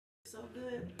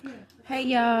Hey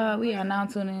y'all, we are now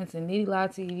tuning into Nitty Law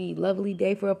TV. Lovely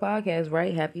day for a podcast,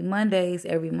 right? Happy Mondays.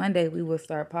 Every Monday we will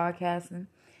start podcasting,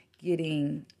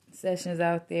 getting sessions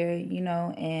out there,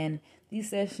 and these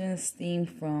sessions stem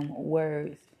from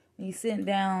words. When you sitting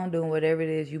down doing whatever it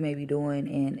is you may be doing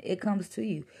and it comes to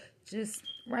you, just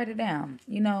write it down,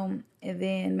 and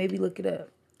then maybe look it up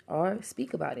or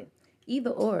speak about it. Either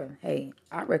or. Hey,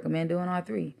 I recommend doing all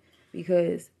three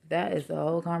because that is the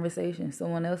whole conversation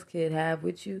someone else could have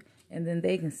with you, and then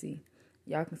they can see.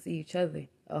 Y'all can see each other.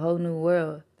 A whole new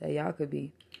world that y'all could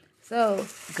be. So,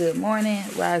 good morning,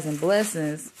 rising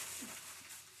blessings.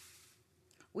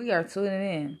 We are tuning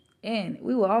in. And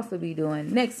we will also be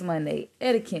doing next Monday,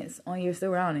 etiquettes on your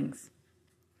surroundings.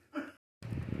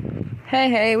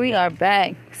 Hey, we are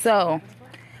back. So,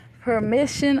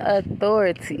 permission,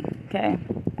 authority, okay?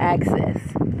 Access.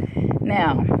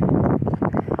 Now,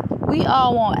 we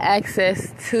all want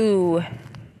access to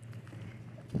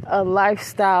a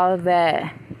lifestyle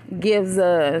that gives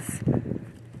us,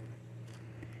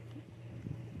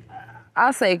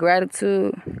 I'll say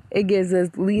gratitude. It gives us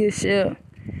leadership.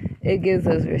 It gives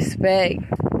us respect.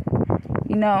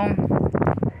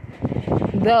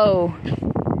 Though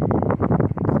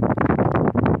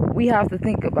we have to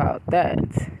think about that.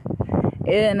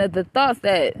 And the thoughts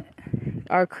that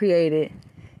are created,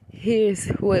 here's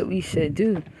what we should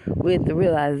do with the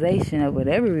realization of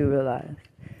whatever we realize.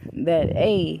 That,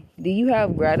 A, do you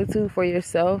have gratitude for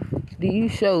yourself? Do you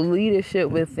show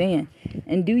leadership within?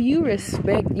 And do you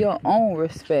respect your own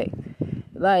respect?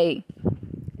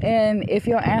 And if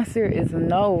your answer is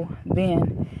no,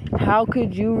 then how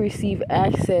could you receive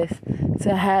access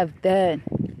to have that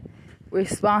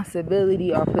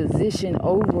responsibility or position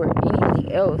over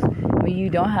anything else when you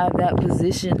don't have that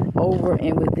position over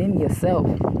and within yourself?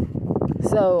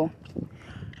 So,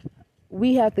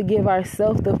 we have to give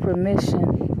ourselves the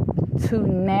permission to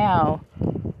now,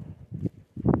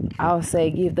 I'll say,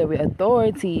 give the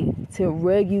authority to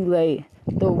regulate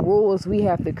the rules we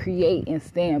have to create and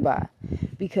stand by.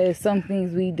 Because some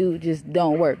things we do just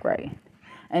don't work right.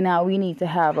 And now we need to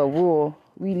have a rule.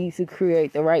 We need to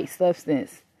create the right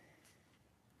substance.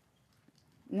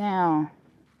 Now,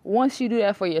 once you do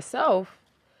that for yourself,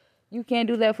 you can't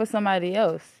do that for somebody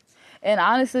else. And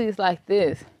honestly, it's like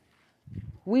this.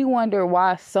 We wonder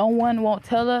why someone won't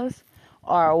tell us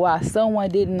or why someone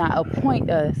did not appoint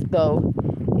us. Though,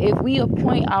 if we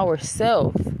appoint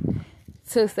ourselves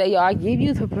to say, I give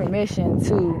you the permission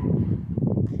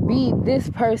to be this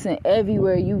person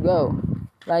everywhere you go,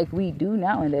 like we do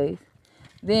nowadays,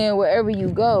 then wherever you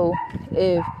go,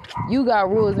 if you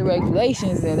got rules and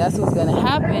regulations, then that's what's going to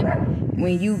happen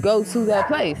when you go to that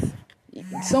place.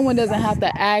 Someone doesn't have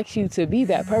to ask you to be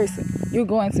that person. You're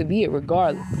going to be it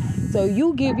regardless. So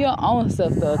you give your own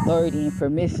self the authority and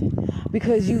permission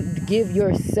because you give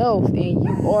yourself and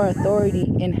you are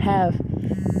authority and have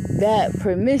that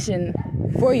permission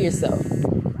for yourself.